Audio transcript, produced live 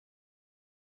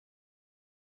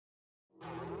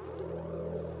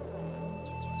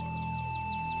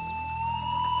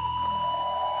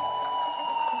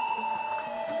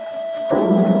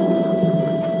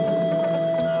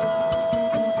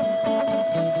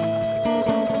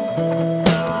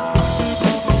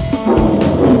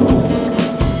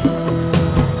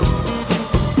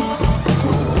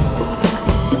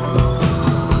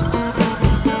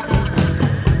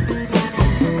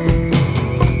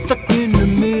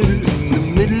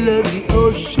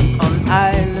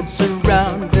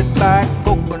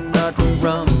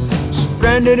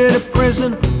Stranded in a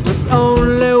prison with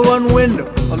only one window,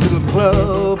 a little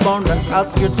club on the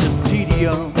outskirts of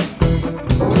tedium.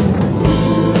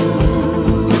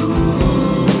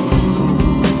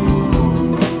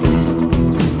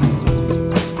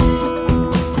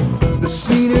 The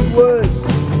scene, it was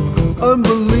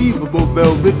unbelievable.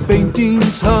 Velvet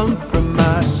paintings hung from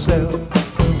my cell.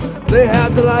 They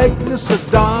had the likeness of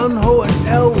Don Ho and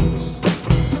Elvis.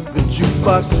 The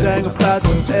jukebox sang about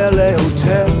some LA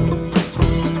hotel.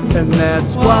 And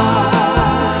that's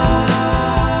why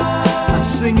I'm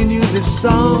singing you this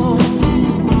song.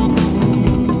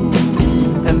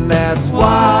 And that's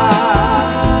why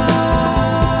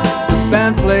the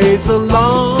band plays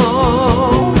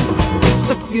along.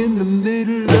 Stuck in the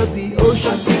middle of the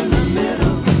ocean. Stuck in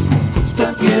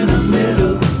the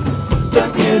middle.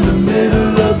 Stuck in the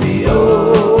middle of the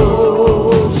ocean.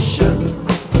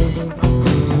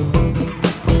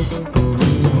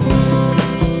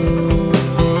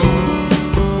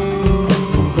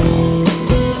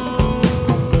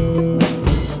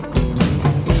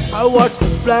 I watch the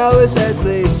flowers as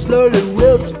they slowly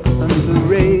wilt under the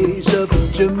rays of the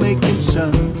Jamaican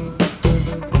sun.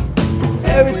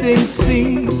 Everything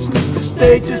seems to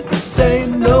stay just the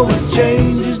same. No one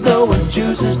changes, no one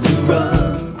chooses to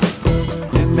run.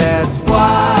 And that's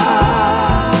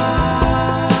why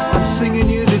I'm singing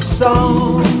you this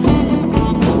song.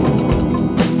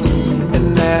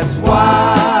 And that's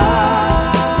why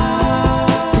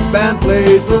the band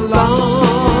plays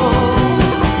along.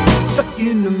 Stuck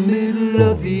in the middle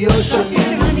of the ocean. Stuck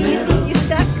in the middle. You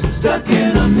stuck? Stuck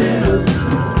in the middle.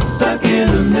 Stuck in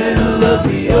the middle of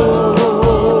the ocean.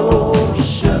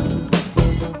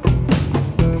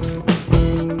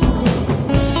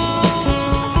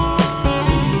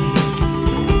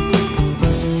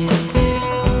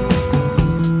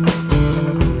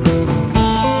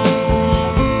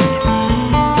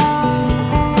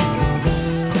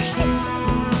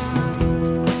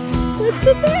 What's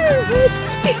the matter?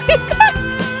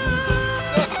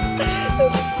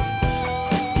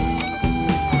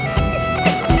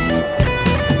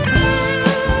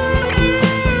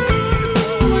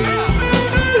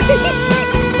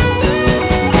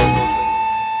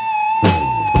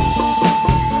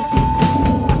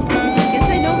 Guess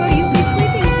I know where you'll be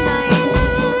sleeping tonight.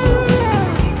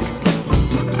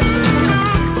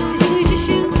 Did you lose your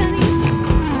shoes, honey?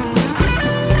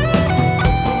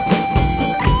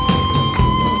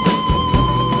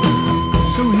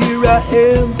 So here I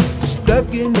am, stuck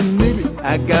in the middle.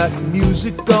 I got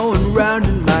music going round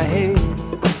in my head.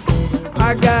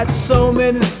 I got so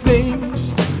many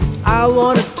things I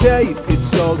want to tell you.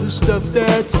 It's all the stuff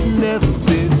that's never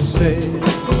been said.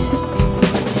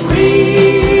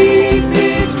 Read